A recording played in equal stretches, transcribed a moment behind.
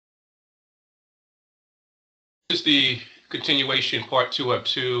is the continuation, part two of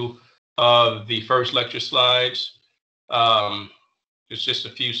two of the first lecture slides. Um, there's just a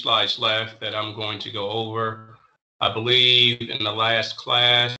few slides left that I'm going to go over. I believe in the last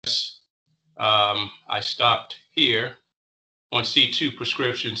class, I stopped here on C2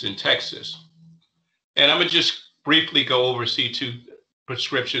 prescriptions in Texas. And I'm going to just briefly go over C2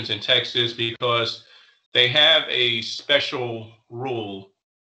 prescriptions in Texas because they have a special rule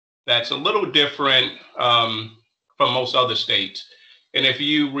that's a little different from most other states. And if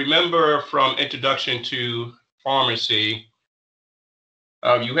you remember from Introduction to Pharmacy,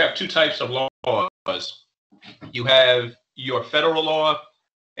 you have two types of laws. You have your federal law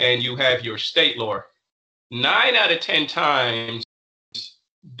and you have your state law. 9 out of 10 times,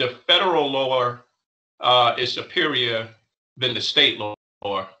 the federal law is superior than the state law.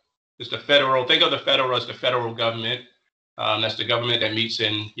 It's the federal, think of the federal as the federal government. That's the government that meets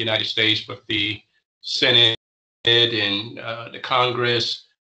in the United States with the Senate and the Congress.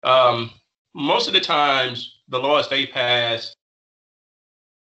 Most of the times, the laws they pass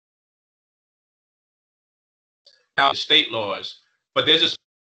are state laws, but there's a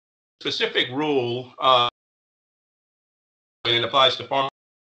specific rule, and it applies to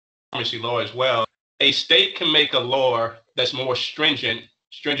pharmacy law as well. A state can make a law that's more stringent.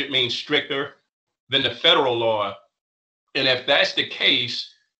 Stringent means stricter than the federal law. And if that's the case,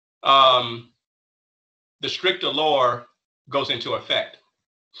 the stricter law goes into effect.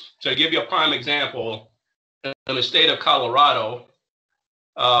 So to give you a prime example, in the state of Colorado,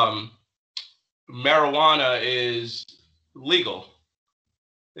 marijuana is legal.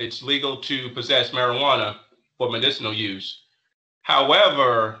 It's legal to possess marijuana for medicinal use.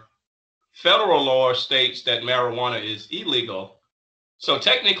 However, federal law states that marijuana is illegal. So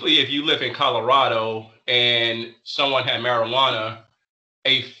technically, if you live in Colorado and someone had marijuana,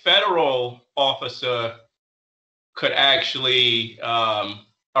 a federal officer could actually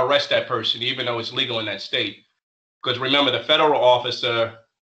arrest that person, even though it's legal in that state. Because remember, the federal officer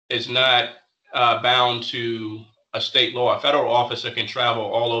is not bound to a state law. A federal officer can travel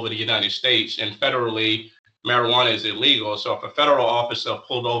all over the United States, and federally, marijuana is illegal. So if a federal officer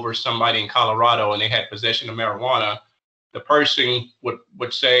pulled over somebody in Colorado and they had possession of marijuana, the person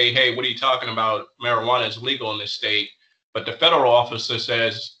would say, hey, what are you talking about? Marijuana is legal in this state. But the federal officer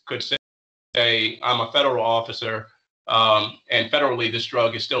could say, I'm a federal officer, and federally this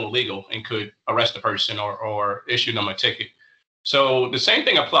drug is still illegal, and could arrest the person or issue them a ticket. So the same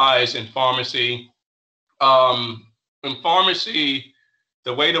thing applies in pharmacy. In pharmacy,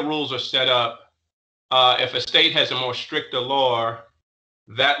 the way the rules are set up, if a state has a more stricter law,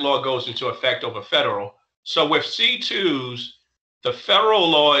 that law goes into effect over federal. So with C2s, the federal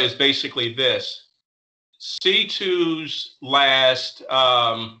law is basically this. C2s last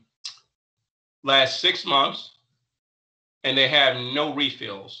 6 months, and they have no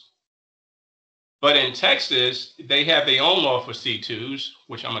refills. But in Texas, they have their own law for C2s,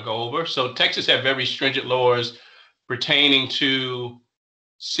 which I'm going to go over. So Texas have very stringent laws pertaining to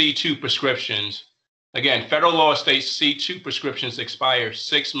C2 prescriptions. Again, federal law states C2 prescriptions expire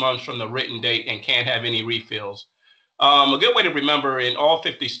 6 months from the written date and can't have any refills. A good way to remember, in all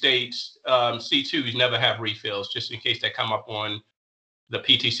 50 states, C2s never have refills, just in case they come up on the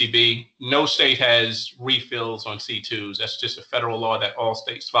PTCB. No state has refills on C2s. That's just a federal law that all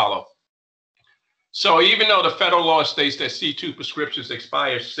states follow. So even though the federal law states that C2 prescriptions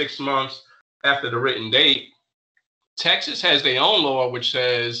expire 6 months after the written date, Texas has their own law which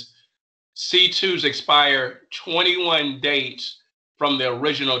says C2s expire 21 days from the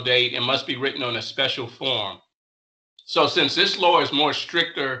original date and must be written on a special form. So since this law is more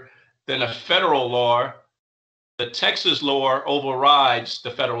stricter than a federal law, the Texas law overrides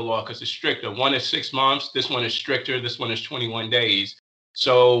the federal law because it's stricter. One is 6 months. This one is stricter. This one is 21 days.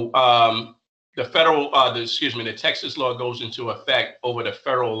 So the Texas law goes into effect over the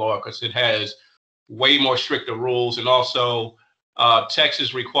federal law because it has way more stricter rules. And also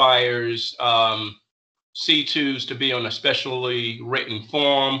Texas requires C2s to be on a specially written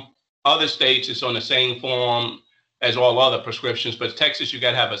form. Other states, it's on the same form as all other prescriptions, but Texas, you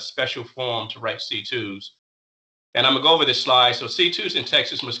got to have a special form to write C2s. And I'm going to go over this slide. So C2s in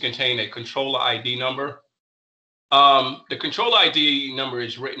Texas must contain a controller ID number. The controller ID number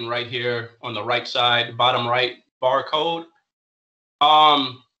is written right here on the right side, bottom right barcode.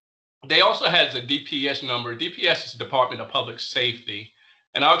 They also has a DPS number. DPS is the Department of Public Safety.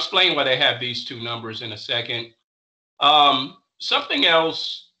 And I'll explain why they have these two numbers in a second. Something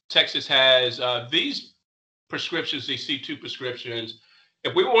else Texas has, these prescriptions, these C2 prescriptions,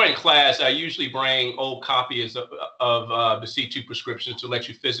 if we were in class, I usually bring old copies of the C2 prescriptions to let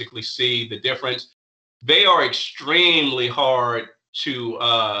you physically see the difference. they are extremely hard to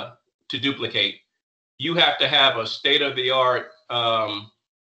duplicate. You have to have a state-of-the-art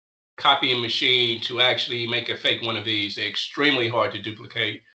copying machine to actually make a fake one of these. They're extremely hard to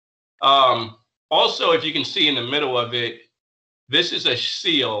duplicate. Also, if you can see in the middle of it, this is a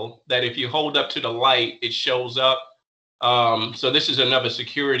seal that if you hold up to the light, it shows up. So this is another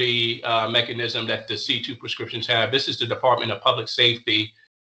security mechanism that the C2 prescriptions have. This is the Department of Public Safety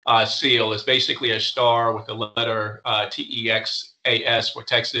seal. It's basically a star with the letter TEXAS for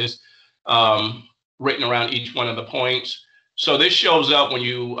Texas written around each one of the points. So this shows up when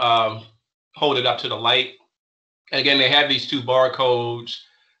you hold it up to the light. And again, they have these two barcodes.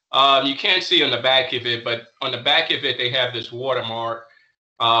 You can't see on the back of it, but on the back of it, they have this watermark.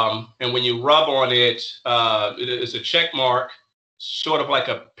 And when you rub on it, it is a check mark, sort of like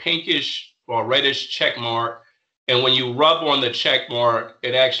a pinkish or reddish check mark. And when you rub on the check mark,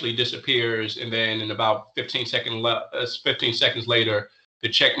 it actually disappears. And then in about 15 seconds later, the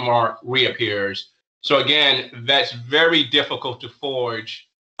check mark reappears. So again, that's very difficult to forge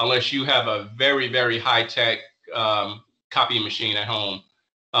unless you have a very, very high-tech copying machine at home.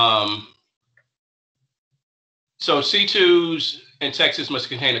 So C2s in Texas must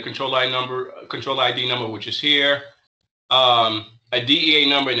contain a control ID number, which is here, a DEA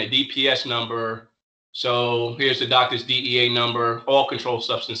number and a DPS number. So here's the doctor's DEA number. All controlled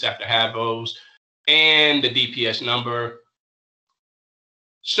substances have to have those, and the DPS number.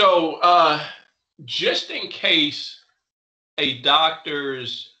 So just in case a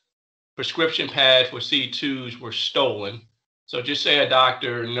doctor's prescription pad for C2s were stolen, so just say a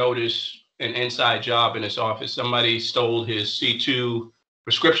doctor noticed an inside job in his office, somebody stole his C2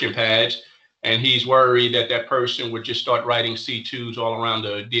 prescription pads, and he's worried that that person would just start writing C2s all around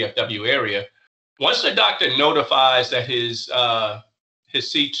the DFW area. Once the doctor notifies that his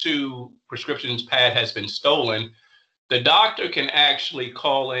C2 prescriptions pad has been stolen, the doctor can actually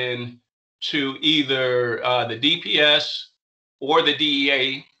call in to either the DPS or the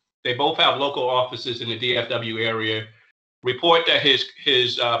DEA. They both have local offices in the DFW area. Report that his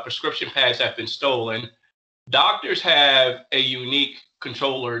prescription pads have been stolen. Doctors have a unique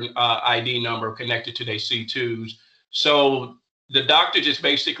controller ID number connected to their C2s. So the doctor just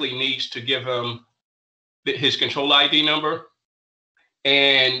basically needs to give him his control ID number.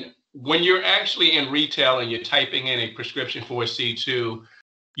 And when you're actually in retail and you're typing in a prescription for a C2,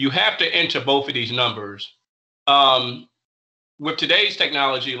 you have to enter both of these numbers. With today's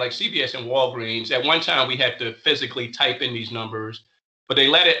technology, like CVS and Walgreens, at one time we had to physically type in these numbers, but they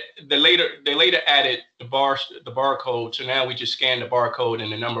later added the barcode. So now we just scan the barcode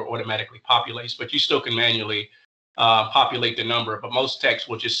and the number automatically populates. But you still can manually populate the number. But most techs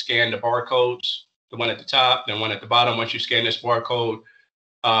will just scan the barcodes, the one at the top, then one at the bottom. Once you scan this barcode,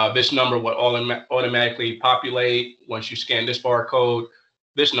 this number will automatically populate. Once you scan this barcode,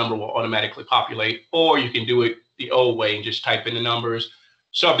 this number will automatically populate. Or you can do it the old way and just type in the numbers.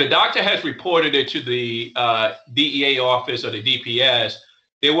 So if the doctor has reported it to the DEA office or the DPS,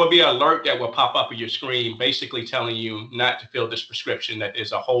 there will be an alert that will pop up on your screen, basically telling you not to fill this prescription, that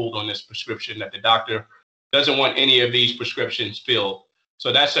there's a hold on this prescription, that the doctor doesn't want any of these prescriptions filled.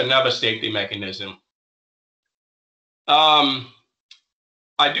 So that's another safety mechanism. I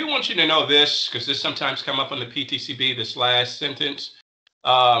do want you to know this, because this sometimes come up on the PTCB, this last sentence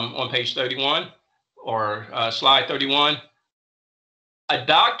on page 31 or slide 31. A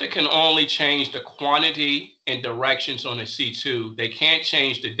doctor can only change the quantity and directions on a C2. They can't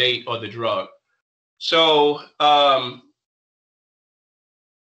change the date or the drug. So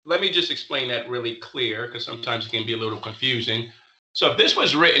let me just explain that really clear, because sometimes it can be a little confusing. So if this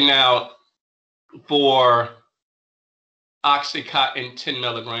was written out for Oxycontin 10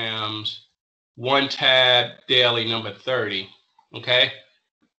 milligrams, 1 tab daily, number 30, okay?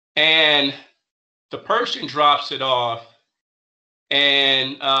 And the person drops it off,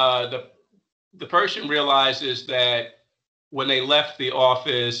 and the person realizes that when they left the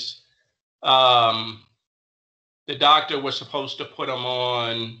office, the doctor was supposed to put them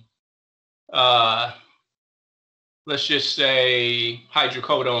on, let's just say,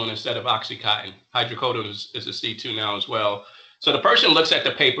 hydrocodone instead of Oxycontin. Hydrocodone is a C2 now as well. So the person looks at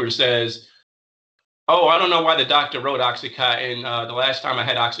the paper and says, oh, I don't know why the doctor wrote Oxycontin. The last time I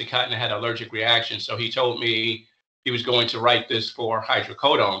had Oxycontin, I had an allergic reaction. So he told me he was going to write this for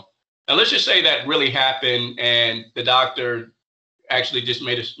hydrocodone. Now, let's just say that really happened and the doctor actually just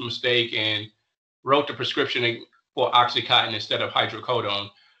made a mistake and wrote the prescription for Oxycontin instead of hydrocodone.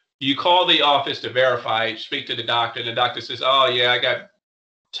 You call the office to verify, speak to the doctor, and the doctor says, oh, yeah, I got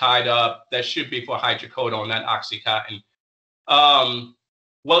tied up. That should be for hydrocodone, not Oxycontin.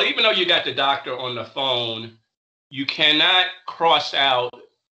 Well, even though you got the doctor on the phone, you cannot cross out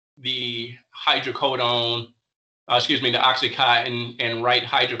the hydrocodone, the Oxycontin, and write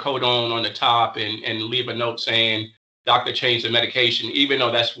hydrocodone on the top and leave a note saying, doctor changed the medication, even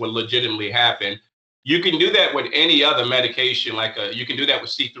though that's what legitimately happened. You can do that with any other medication, you can do that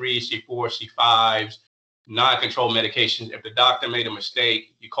with C3, C4, C5s, non-controlled medications. If the doctor made a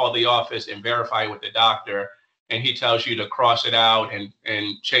mistake, you call the office and verify with the doctor, and he tells you to cross it out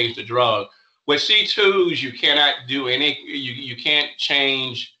and change the drug. With C2s, you cannot do you can't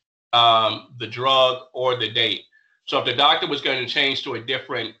change the drug or the date. So if the doctor was going to change to a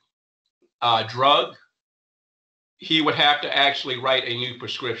different drug, he would have to actually write a new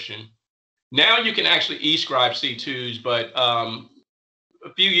prescription. Now you can actually e-scribe C2s, but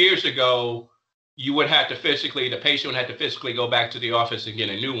a few years ago, the patient would have to physically go back to the office and get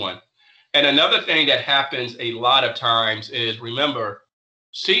a new one. And another thing that happens a lot of times is, remember,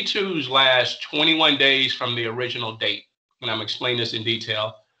 C2s last 21 days from the original date. And I'm explaining this in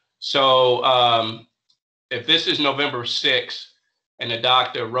detail. So if this is November 6th and the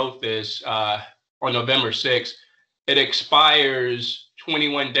doctor wrote this on November 6th, it expires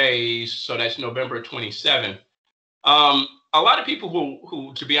 21 days. So that's November 27th. A lot of people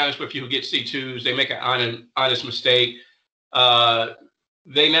who, to be honest with you, who get C2s, they make an honest mistake.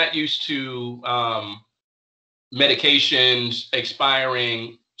 They're not used to medications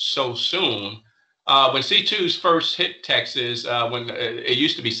expiring so soon. When C2s first hit Texas, when it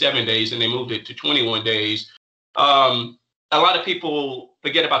used to be 7 days and they moved it to 21 days, a lot of people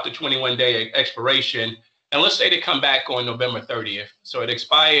forget about the 21-day expiration. And let's say they come back on November 30th. So it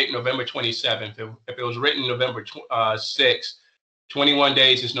expired November 27th. If it was written November 6th, 21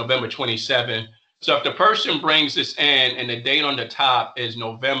 days is November 27th. So if the person brings this in and the date on the top is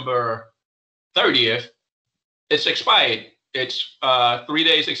November 30th, it's expired. It's 3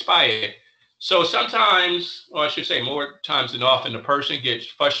 days expired. So sometimes, or I should say more times than often, the person gets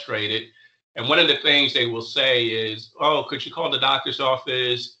frustrated. And one of the things they will say is, oh, could you call the doctor's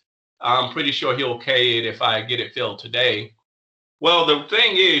office? I'm pretty sure he'll okay it if I get it filled today. Well, the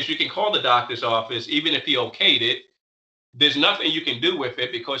thing is, you can call the doctor's office, even if he okayed it. There's nothing you can do with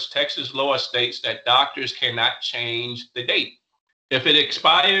it because Texas law states that doctors cannot change the date. If it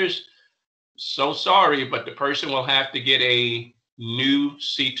expires, so sorry, but the person will have to get a new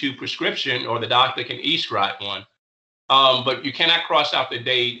C2 prescription, or the doctor can e-scribe one. But you cannot cross out the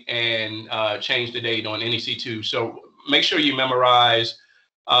date and change the date on any C2. So make sure you memorize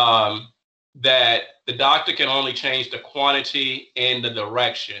that the doctor can only change the quantity and the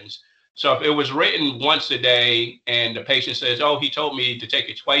directions. So if it was written once a day and the patient says, oh, he told me to take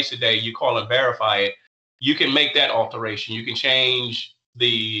it twice a day, you call and verify it. You can make that alteration. You can change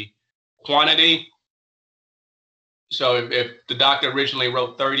the quantity. So if the doctor originally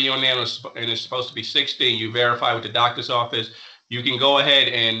wrote 30 on there and it's supposed to be 60, you verify with the doctor's office, you can go ahead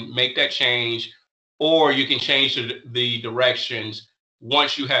and make that change, or you can change the directions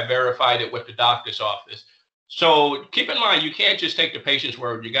once you have verified it with the doctor's office. So keep in mind, you can't just take the patient's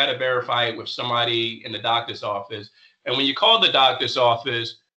word. You got to verify it with somebody in the doctor's office. And when you call the doctor's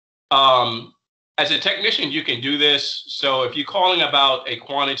office, as a technician, you can do this. So if you're calling about a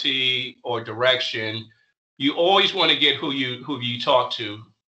quantity or direction, you always want to get who you talk to,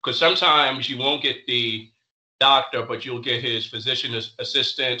 because sometimes you won't get the doctor, but you'll get his physician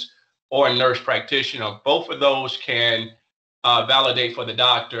assistant or a nurse practitioner. Both of those can validate for the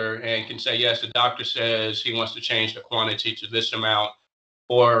doctor and can say, yes, the doctor says he wants to change the quantity to this amount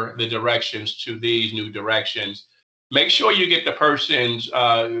or the directions to these new directions. Make sure you get the person's,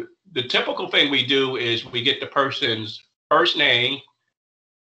 the typical thing we do is we get the person's first name,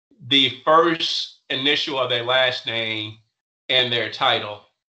 the first initial of their last name, and their title.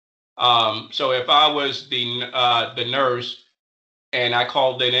 So if I was the nurse and I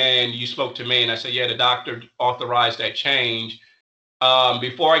called it in, you spoke to me and I said, yeah, the doctor authorized that change.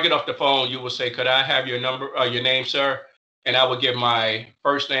 Before I get off the phone, you will say, could I have your name, sir? And I would give my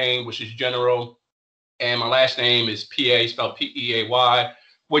first name, which is General, and my last name is PA, spelled P-E-A-Y.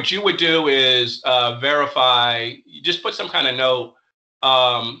 What you would do is verify, you just put some kind of note,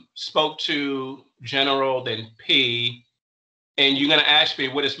 spoke to General, then P, and you're going to ask me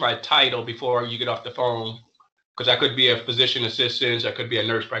what is my title before you get off the phone, because I could be a physician assistant, I could be a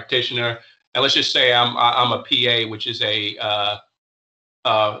nurse practitioner, and let's just say I'm a PA, which is a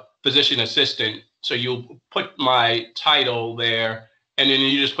physician assistant. So you'll put my title there, and then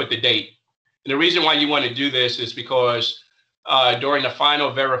you just put the date. And the reason why you want to do this is because during the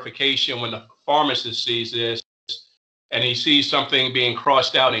final verification, when the pharmacist sees this and he sees something being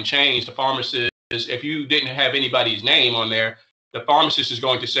crossed out and changed, the pharmacist, if you didn't have anybody's name on there, the pharmacist is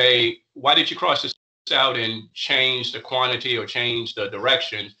going to say, why did you cross this out and change the quantity or change the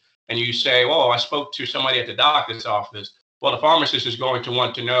direction? And you say, well, I spoke to somebody at the doctor's office. Well, the pharmacist is going to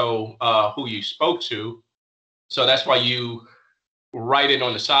want to know who you spoke to. So that's why you write it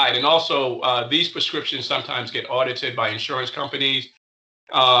on the side. And also, these prescriptions sometimes get audited by insurance companies.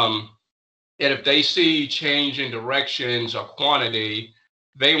 And if they see change in directions or quantity,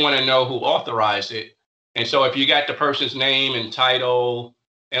 they want to know who authorized it. And so if you got the person's name and title,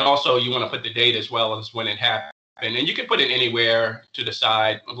 and also you want to put the date as well as when it happened, and you can put it anywhere to the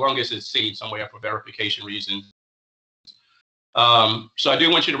side, as long as it's seen somewhere for verification reasons. So I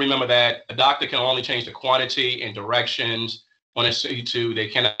do want you to remember that a doctor can only change the quantity and directions on a C2. They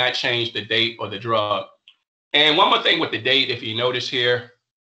cannot change the date or the drug. And one more thing with the date, if you notice here,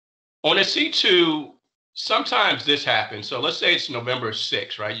 on a C2, sometimes this happens. So let's say it's November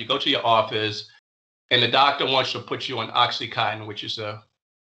 6th, right? You go to your office and the doctor wants to put you on Oxycontin, which is a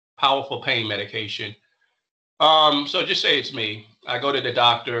powerful pain medication. So just say it's me. I go to the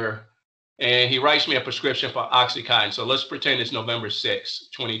doctor and he writes me a prescription for Oxycontin. So let's pretend it's November 6th,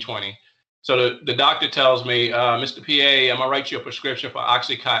 2020. So the doctor tells me, Mr. PA, I'm gonna write you a prescription for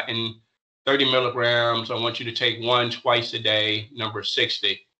Oxycontin, 30 milligrams. I want you to take one twice a day, number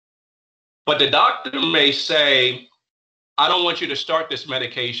 60. But the doctor may say, I don't want you to start this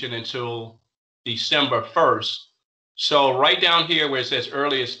medication until December 1st. So right down here where it says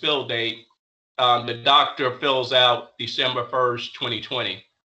earliest fill date, the doctor fills out December 1st, 2020.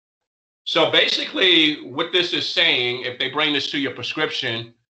 So basically what this is saying, if they bring this to your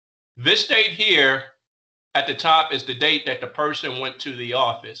prescription, this date here at the top is the date that the person went to the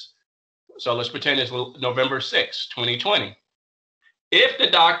office. So let's pretend it's November 6th, 2020. If the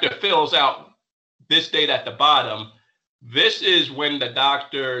doctor fills out this date at the bottom, this is when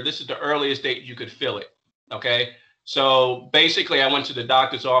this is the earliest date you could fill it, okay? So basically I went to the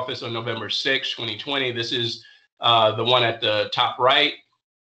doctor's office on November 6th, 2020. This is the one at the top right.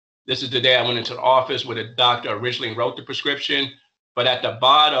 This is the day I went into the office where the doctor originally wrote the prescription, but at the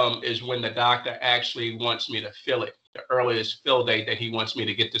bottom is when the doctor actually wants me to fill it, the earliest fill date that he wants me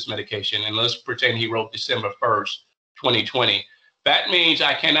to get this medication. And let's pretend he wrote December 1st, 2020. That means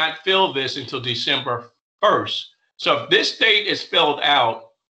I cannot fill this until December 1st. So if this date is filled out,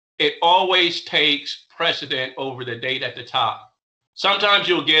 it always takes precedent over the date at the top. Sometimes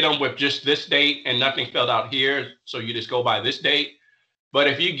you'll get them with just this date and nothing filled out here, so you just go by this date. But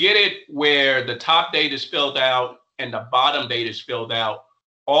if you get it where the top date is filled out and the bottom date is filled out,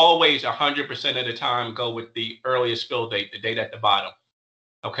 always 100% of the time go with the earliest fill date, the date at the bottom,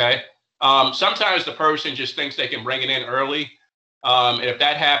 okay? Sometimes the person just thinks they can bring it in early. And if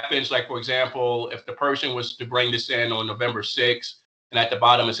that happens, like for example, if the person was to bring this in on November 6th and at the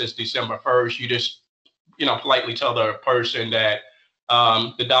bottom it says December 1st, you just, politely tell the person that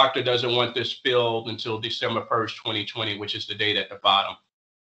the doctor doesn't want this filled until December 1st, 2020, which is the date at the bottom.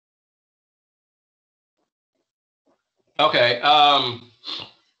 Okay,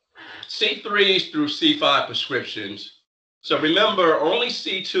 C3s through C5 prescriptions. So remember, only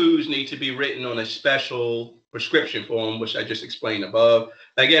C2s need to be written on a special prescription form, which I just explained above.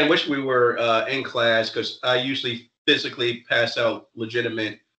 Again, wish we were in class because I usually physically pass out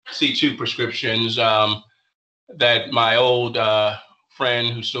legitimate C2 prescriptions that my old friend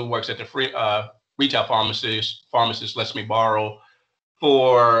who still works at the retail pharmacist lets me borrow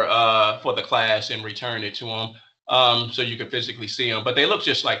for the class and return it to him so you can physically see them. But they look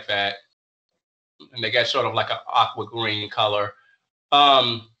just like that. And they got sort of like an aqua green color.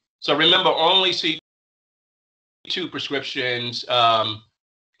 So remember, only C2 prescriptions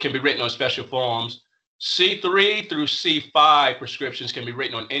can be written on special forms. C3 through C5 prescriptions can be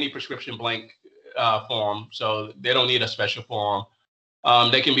written on any prescription blank form, so they don't need a special form.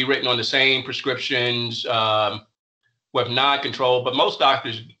 They can be written on the same prescriptions with non-control, but most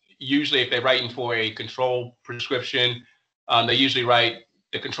doctors, usually if they're writing for a controlled prescription, they usually write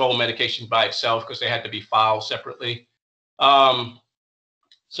the controlled medication by itself because they have to be filed separately.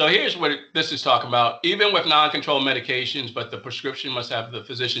 So here's what this is talking about. Even with non-controlled medications, but the prescription must have the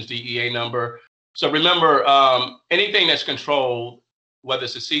physician's DEA number. So remember, anything that's controlled, whether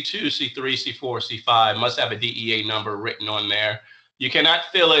it's a C2, C3, C4, C5, must have a DEA number written on there. You cannot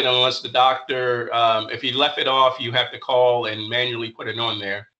fill it unless the doctor, if he left it off, you have to call and manually put it on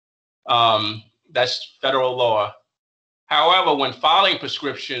there. That's federal law. However, when filing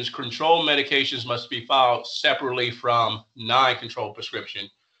prescriptions, controlled medications must be filed separately from non-controlled prescription.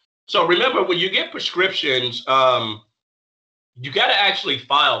 So remember, when you get prescriptions, you got to actually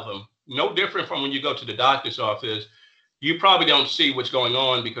file them. No different from when you go to the doctor's office. You probably don't see what's going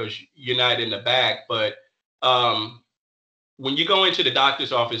on because you're not in the back, but when you go into the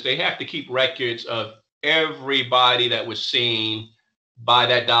doctor's office, they have to keep records of everybody that was seen by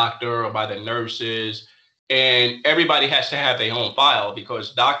that doctor or by the nurses. And everybody has to have their own file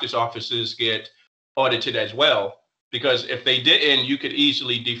because doctor's offices get audited as well. Because if they didn't, you could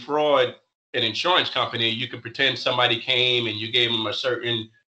easily defraud an insurance company. You could pretend somebody came and you gave them a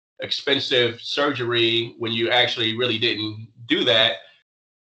certain expensive surgery when you actually really didn't do that.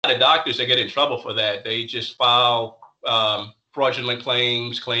 The doctors that get in trouble for that, they just file fraudulent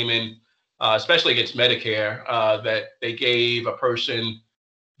claims, claiming, especially against Medicare, that they gave a person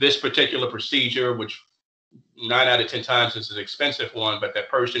this particular procedure, which 9 out of 10 times is an expensive one, but that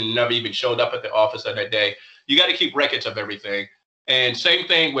person never even showed up at the office on that day. You got to keep records of everything. And same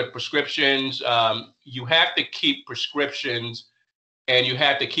thing with prescriptions. You have to keep prescriptions and you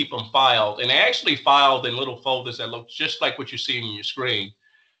have to keep them filed. And they actually filed in little folders that look just like what you see on your screen.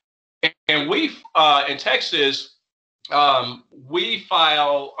 And we, in Texas, we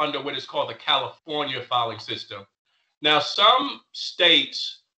file under what is called the California filing system. Now, some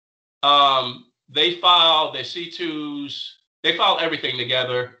states, they file their C2s, they file everything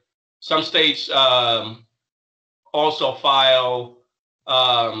together. Some states also file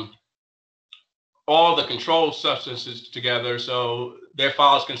all the controlled substances together. So their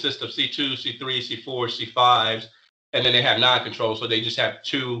files consist of C2, C3, C4, C5s, and then they have non-controlled. So they just have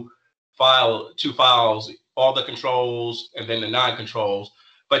two files, all the controls and then the non-controls.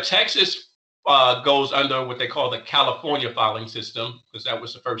 But Texas goes under what they call the California filing system, because that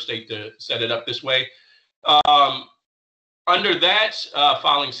was the first state to set it up this way. Under that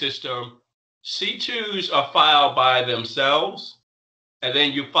filing system, C2s are filed by themselves, and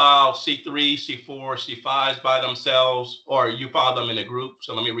then you file C3, C4, C5s by themselves, or you file them in a group.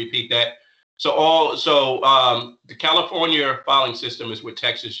 So let me repeat that. The California filing system is what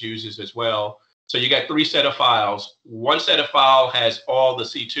Texas uses as well. So you got 3 sets of files. One set of file has all the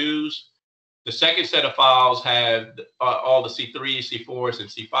C2s. The second set of files have all the C3s, C4s, and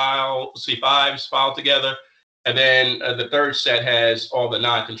C5s filed together. And then the third set has all the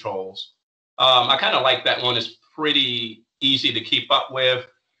non-controls. I kind of like that one. It's pretty easy to keep up with.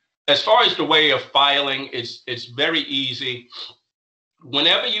 As far as the way of filing, it's very easy.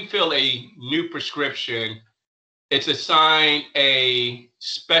 Whenever you fill a new prescription, it's assigned a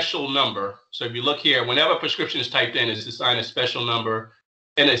special number. So if you look here, whenever a prescription is typed in, it's assigned a special number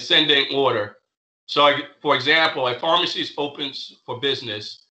in ascending order. So for example, a pharmacy opens for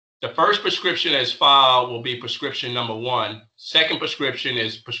business. The first prescription as filed will be prescription number 1. Second prescription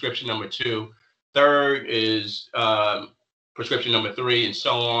is prescription number 2. Third is prescription number 3, and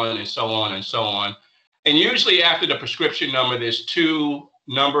so on and so on and so on. And usually after the prescription number, there's 2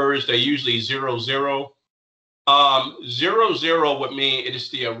 numbers. They're usually 00. 00 would mean it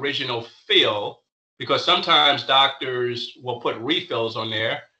is the original fill, because sometimes doctors will put refills on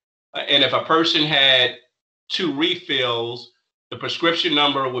there. And if a person had 2 refills, the prescription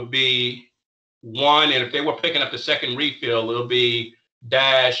number would be 1. And if they were picking up the second refill, it'll be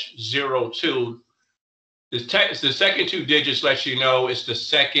 -02. The second 2 digits lets you know it's the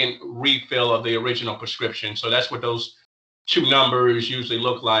second refill of the original prescription. So that's what those 2 numbers usually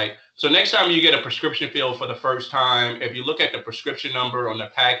look like. So next time you get a prescription fill for the first time, if you look at the prescription number on the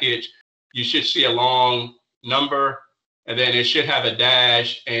package, you should see a long number, and then it should have a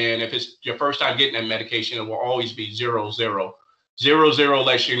dash. And if it's your first time getting that medication, it will always be 00. 00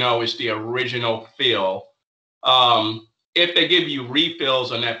 lets you know it's the original fill. If they give you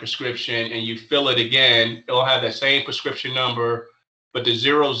refills on that prescription and you fill it again, it'll have that same prescription number, but the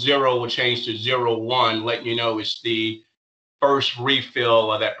 00 will change to 01, letting you know it's the first refill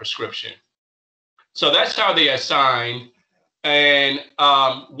of that prescription. So that's how they assign. And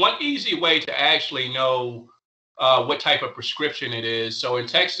one easy way to actually know what type of prescription it is. So in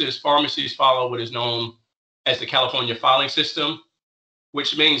Texas, pharmacies follow what is known as the California filing system,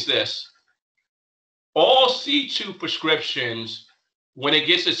 which means this. All C2 prescriptions, when it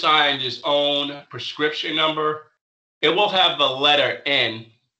gets assigned its own prescription number, it will have the letter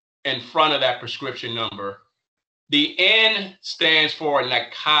N in front of that prescription number. The N stands for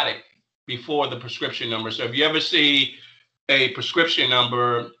narcotic before the prescription number. So if you ever see a prescription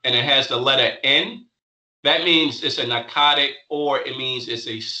number and it has the letter N, that means it's a narcotic, or it means it's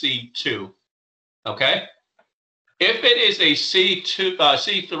a C2, okay? If it is a C2,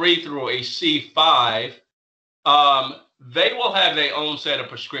 C3 through a C5, they will have their own set of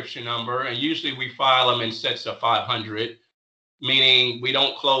prescription number, and usually we file them in sets of 500, meaning we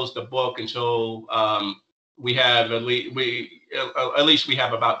don't close the book until we have at least we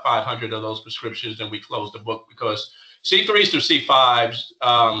have about 500 of those prescriptions, and we close the book, because C3s through C5s,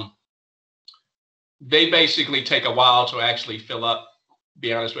 they basically take a while to actually fill up,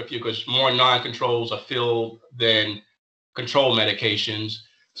 be honest with you, because more non-controls are filled than control medications.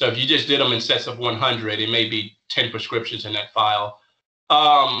 So if you just did them in sets of 100, it may be 10 prescriptions in that file.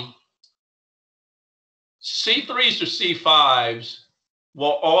 C3s to C5s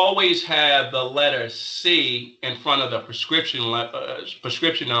will always have the letter C in front of the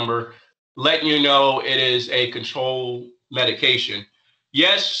prescription number, letting you know it is a control medication.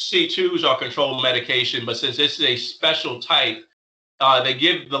 Yes, C2s are controlled medication, but since this is a special type, they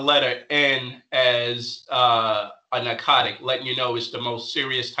give the letter N as a narcotic, letting you know it's the most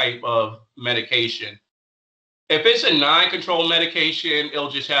serious type of medication. If it's a non-controlled medication, it'll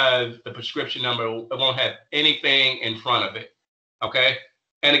just have the prescription number. It won't have anything in front of it. Okay.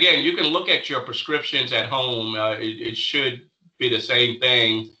 And again, you can look at your prescriptions at home. It should be the same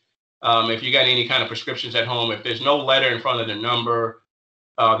thing. If you got any kind of prescriptions at home, if there's no letter in front of the number,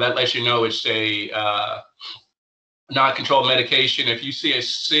 that lets you know it's a non-controlled medication. If you see a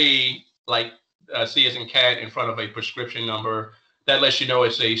C, like C as in cat, in front of a prescription number, that lets you know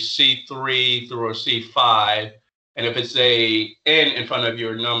it's a C3 through a C5. And if it's a N in front of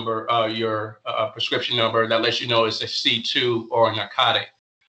your number, your prescription number, that lets you know it's a C2 or a narcotic.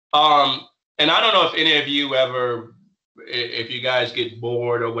 And I don't know if any of you ever, if you guys get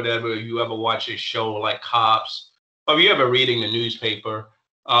bored or whatever, you ever watch a show like Cops, or you ever reading the newspaper,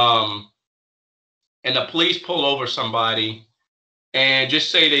 and the police pull over somebody and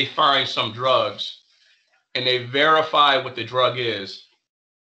just say they find some drugs and they verify what the drug is.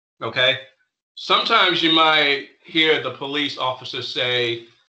 Okay. Sometimes you might hear the police officer say,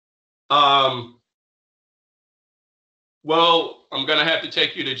 well, I'm going to have to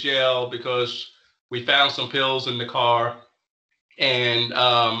take you to jail because we found some pills in the car, and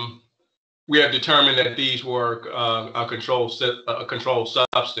we have determined that these were a controlled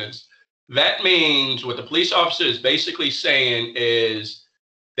substance. That means what the police officer is basically saying is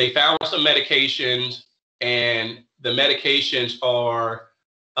they found some medications, and the medications are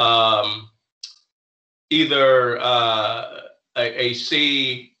either a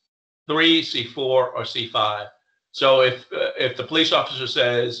C3, C4, or C5. So if the police officer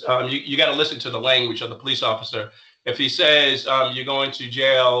says, you got to listen to the language of the police officer. If he says you're going to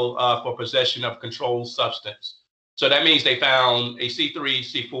jail for possession of controlled substance, so that means they found a C3,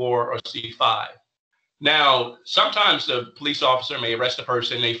 C4, or C5. Now, sometimes the police officer may arrest a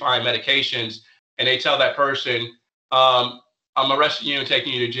person, they find medications, and they tell that person, I'm arresting you and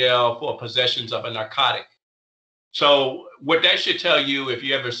taking you to jail for possessions of a narcotic. So what that should tell you, if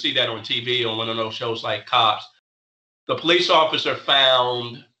you ever see that on TV on one of those shows like Cops, the police officer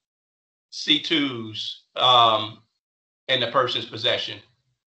found C2s in the person's possession.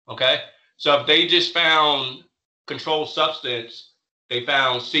 Okay. So if they just found controlled substance, they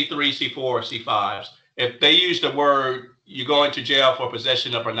found C3, C4, or C5s. If they use the word, you're going to jail for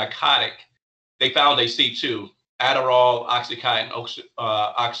possession of a narcotic, they found a C2, Adderall, Oxycontin,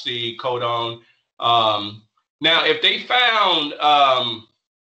 oxycodone. Now, if they found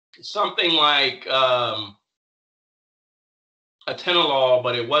something like atenolol,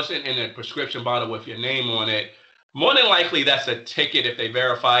 but it wasn't in a prescription bottle with your name on it, more than likely that's a ticket. If they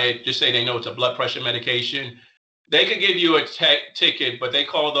verify it, just say they know it's a blood pressure medication, they could give you a ticket, but they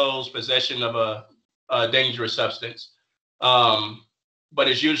call those possession of a dangerous substance. But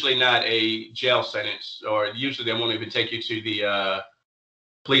it's usually not a jail sentence, or usually they won't even take you to the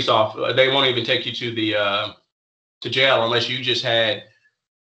police officer. They won't even take you to the to jail unless you just had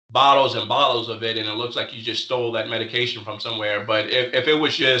bottles and bottles of it and it looks like you just stole that medication from somewhere. But if it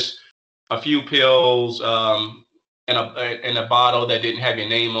was just a few pills in a bottle that didn't have your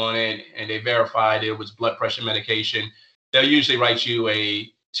name on it and they verified it was blood pressure medication, they'll usually write you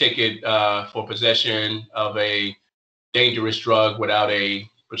a ticket for possession of a dangerous drug without a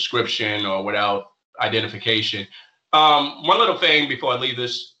prescription or without identification. One little thing before I leave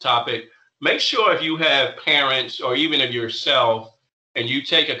this topic, make sure if you have parents or even if yourself and you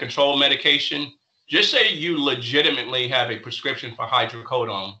take a controlled medication, just say you legitimately have a prescription for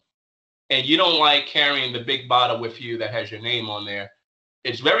hydrocodone and you don't like carrying the big bottle with you that has your name on there.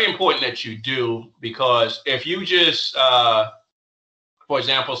 It's very important that you do, because if you just, for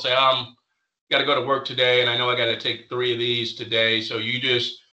example, say, got to go to work today and I know I got to take 3 of these today. So you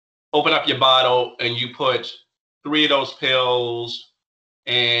just open up your bottle and you put 3 of those pills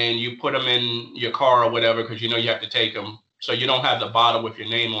and you put them in your car or whatever, because you know you have to take them. So you don't have the bottle with your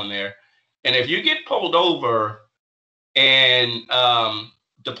name on there. And if you get pulled over and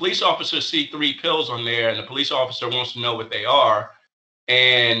the police officer see 3 pills on there and the police officer wants to know what they are,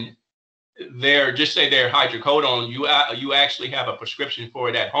 and just say they're hydrocodone, you actually have a prescription for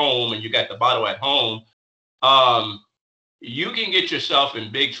it at home and you got the bottle at home, you can get yourself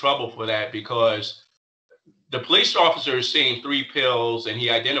in big trouble for that, because the police officer is seeing 3 pills and he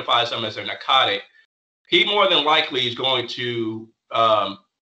identifies them as a narcotic. He more than likely is going to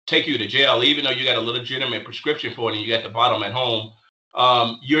take you to jail, even though you got a legitimate prescription for it and you got the bottle at home.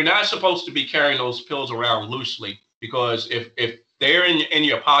 You're not supposed to be carrying those pills around loosely, because if they're in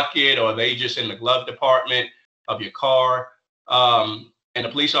your pocket or they just in the glove compartment of your car, and the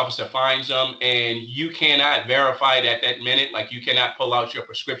police officer finds them and you cannot verify it at that minute, like you cannot pull out your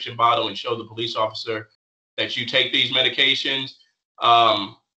prescription bottle and show the police officer that you take these medications,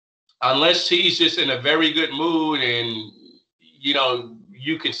 unless he's just in a very good mood and,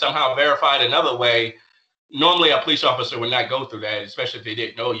 you can somehow verify it another way. Normally a police officer would not go through that, especially if they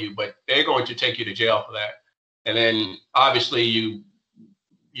didn't know you, but they're going to take you to jail for that. And then obviously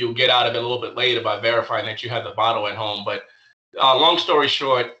you'll get out of it a little bit later by verifying that you have the bottle at home. But long story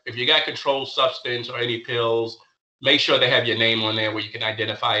short, if you got controlled substance or any pills, make sure they have your name on there where you can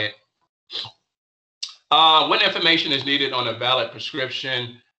identify it. What information is needed on a valid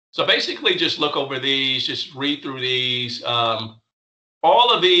prescription? So basically just look over these, just read through these.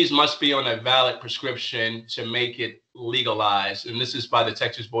 All of these must be on a valid prescription to make it legalized. And this is by the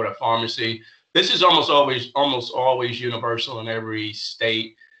Texas Board of Pharmacy. This is almost always universal in every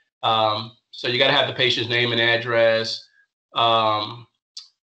state. So you got to have the patient's name and address,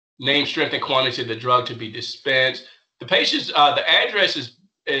 name, strength, and quantity of the drug to be dispensed. The patient's the address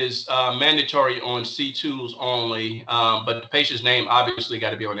is mandatory on C2s only, but the patient's name obviously got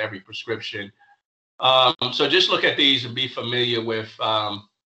to be on every prescription. So just look at these and be familiar with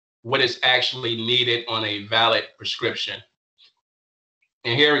what is actually needed on a valid prescription.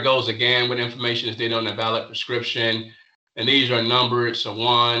 And here it goes again, what information is needed on a valid prescription. And these are numbered. So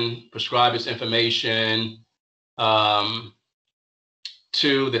 1, prescriber's information. 2,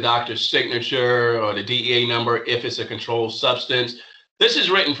 the doctor's signature or the DEA number if it's a controlled substance. This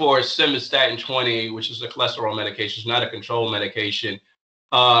is written for simvastatin 20, which is a cholesterol medication. It's not a controlled medication.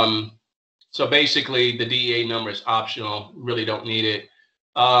 So basically, the DEA number is optional. Really don't need it.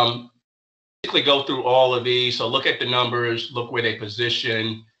 Basically, go through all of these. So look at the numbers, look where they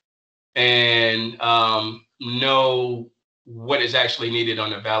position, and know what is actually needed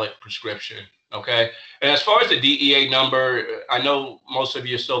on a valid prescription. Okay. And as far as the DEA number, I know most of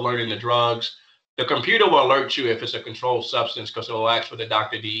you are still learning the drugs. The computer will alert you if it's a controlled substance because it will ask for the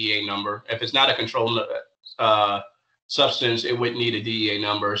doctor DEA number. If it's not a controlled substance, it wouldn't need a DEA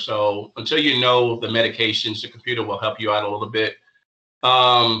number. So until you know the medications, the computer will help you out a little bit.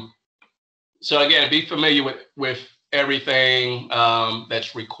 So again, be familiar with everything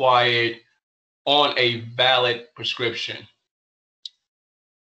that's required on a valid prescription.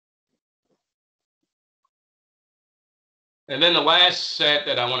 And then the last set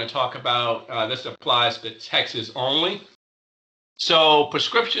that I want to talk about, this applies to Texas only. So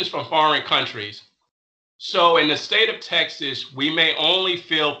prescriptions from foreign countries. So in the state of Texas, we may only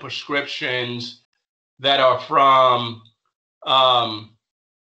fill prescriptions that are from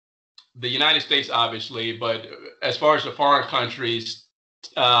the United States, obviously, but as far as the foreign countries,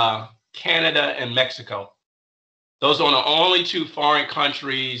 Canada and Mexico. Those are the only 2 foreign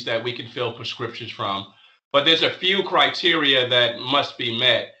countries that we can fill prescriptions from. But there's a few criteria that must be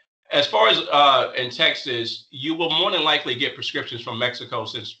met. As far as in Texas, you will more than likely get prescriptions from Mexico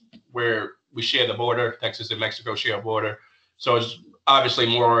since we share the border. Texas and Mexico share a border. So it's obviously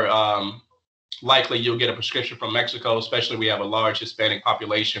more likely you'll get a prescription from Mexico, especially we have a large Hispanic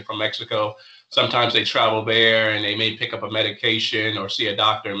population from Mexico. Sometimes they travel there and they may pick up a medication or see a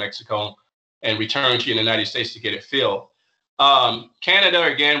doctor in Mexico and return to the United States to get it filled. Canada,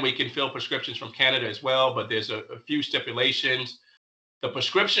 again, we can fill prescriptions from Canada as well, but there's a few stipulations. The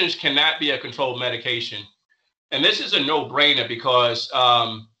prescriptions cannot be a controlled medication. And this is a no-brainer because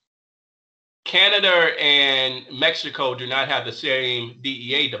Canada and Mexico do not have the same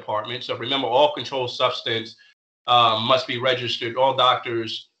DEA department. So remember, all controlled substance must be registered. All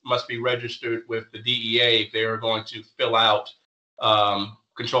doctors must be registered with the DEA if they're going to fill out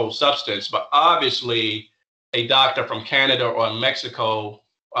controlled substance. But obviously, a doctor from Canada or Mexico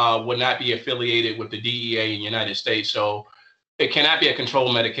would not be affiliated with the DEA in the United States. So it cannot be a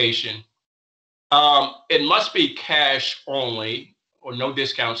controlled medication. It must be cash only or no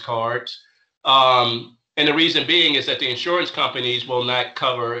discounts cards. And the reason being is that the insurance companies will not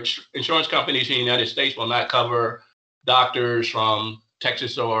cover, insurance companies in the United States will not cover doctors from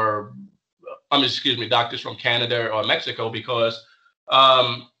Texas or, doctors from Canada or Mexico because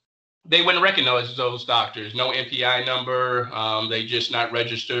they wouldn't recognize those doctors. No NPI number. They just not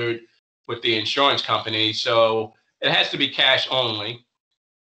registered with the insurance company. So it has to be cash only.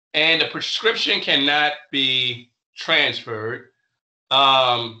 And the prescription cannot be transferred.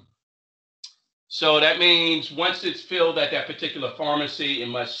 So that means once it's filled at that particular pharmacy, it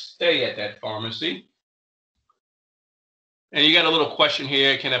must stay at that pharmacy. And you got a little question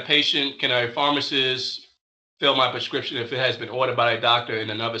here. Can a pharmacist fill my prescription if it has been ordered by a doctor in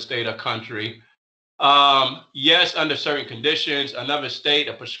another state or country? Yes, under certain conditions. Another state,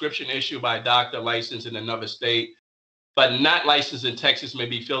 a prescription issued by a doctor licensed in another state, but not licensed in Texas, may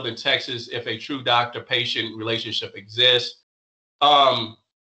be filled in Texas if a true doctor-patient relationship exists.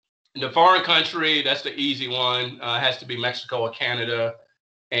 The foreign country, that's the easy one. Has to be Mexico or Canada,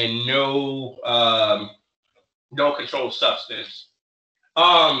 and no controlled substance.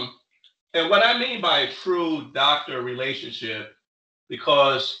 And what I mean by a true doctor relationship,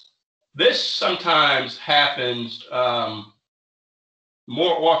 because this sometimes happens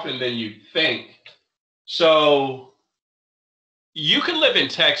more often than you think. So you can live in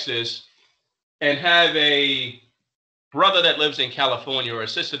Texas and have a brother that lives in California, or a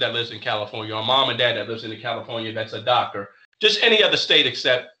sister that lives in California, or mom and dad that lives in California that's a doctor. Just any other state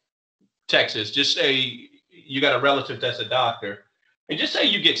except Texas. Just say you got a relative that's a doctor, and just say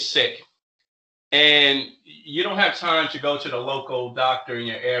you get sick and you don't have time to go to the local doctor in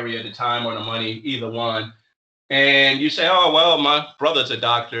your area, the time or the money, either one. And you say, oh, well, my brother's a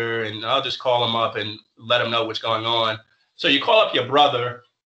doctor and I'll just call him up and let him know what's going on. So you call up your brother,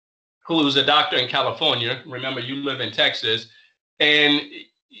 who's a doctor in California. Remember, you live in Texas, and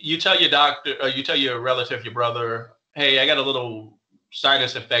you tell your doctor, or you tell your relative, your brother, hey, I got a little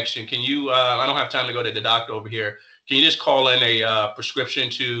sinus infection. Can you, I don't have time to go to the doctor over here. Can you just call in a prescription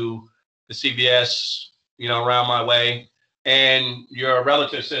to the CVS, around my way? And your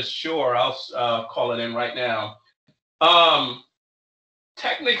relative says, sure, I'll call it in right now.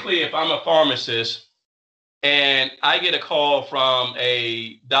 Technically, if I'm a pharmacist and I get a call from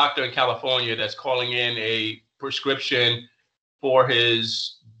a doctor in California that's calling in a prescription for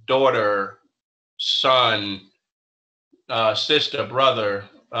his daughter, son, sister, brother,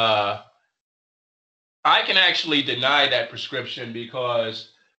 I can actually deny that prescription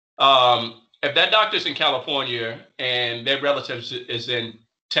because if that doctor's in California and their relative is in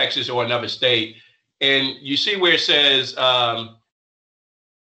Texas or another state, and you see where it says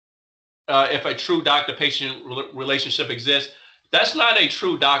if a true doctor-patient relationship exists, that's not a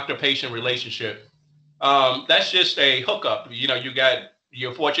true doctor-patient relationship. That's just a hookup.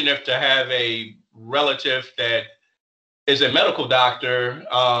 You're fortunate to have a relative that is a medical doctor,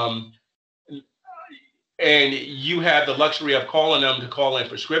 and you have the luxury of calling them to call in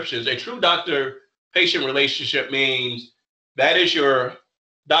prescriptions. A true doctor-patient relationship means that is your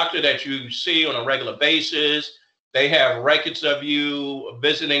doctor that you see on a regular basis. They have records of you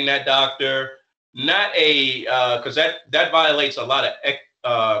visiting that doctor, not because that violates a lot of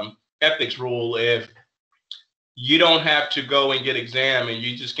ethics rule. If you don't have to go and get examined, and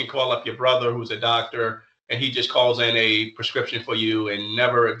you just can call up your brother who's a doctor and he just calls in a prescription for you and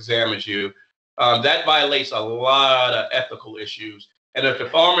never examines you. That violates a lot of ethical issues. And if the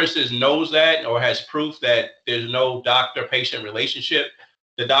pharmacist knows that or has proof that there's no doctor-patient relationship,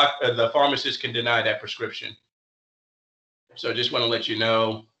 the pharmacist can deny that prescription. So I just want to let you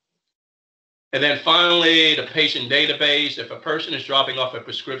know. And then finally, the patient database. If a person is dropping off a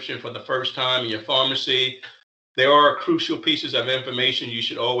prescription for the first time in your pharmacy, there are crucial pieces of information you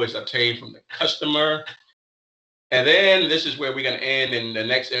should always obtain from the customer. And then this is where we're going to end, and the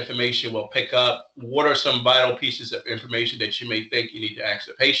next information we'll pick up. What are some vital pieces of information that you may think you need to ask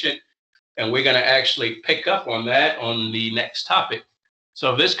the patient? And we're going to actually pick up on that on the next topic.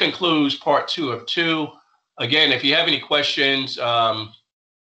 So this concludes part 2 of 2. Again, if you have any questions,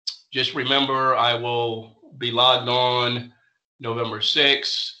 just remember I will be logged on November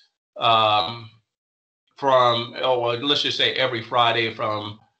 6th let's just say every Friday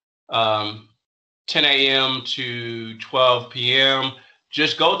from 10 a.m. to 12 p.m.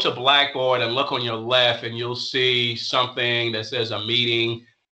 Just go to Blackboard and look on your left, and you'll see something that says a meeting.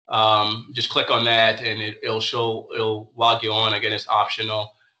 Just click on that, and it'll log you on. Again, it's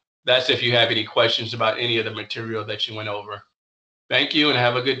optional. That's if you have any questions about any of the material that you went over. Thank you, and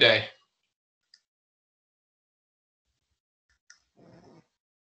have a good day.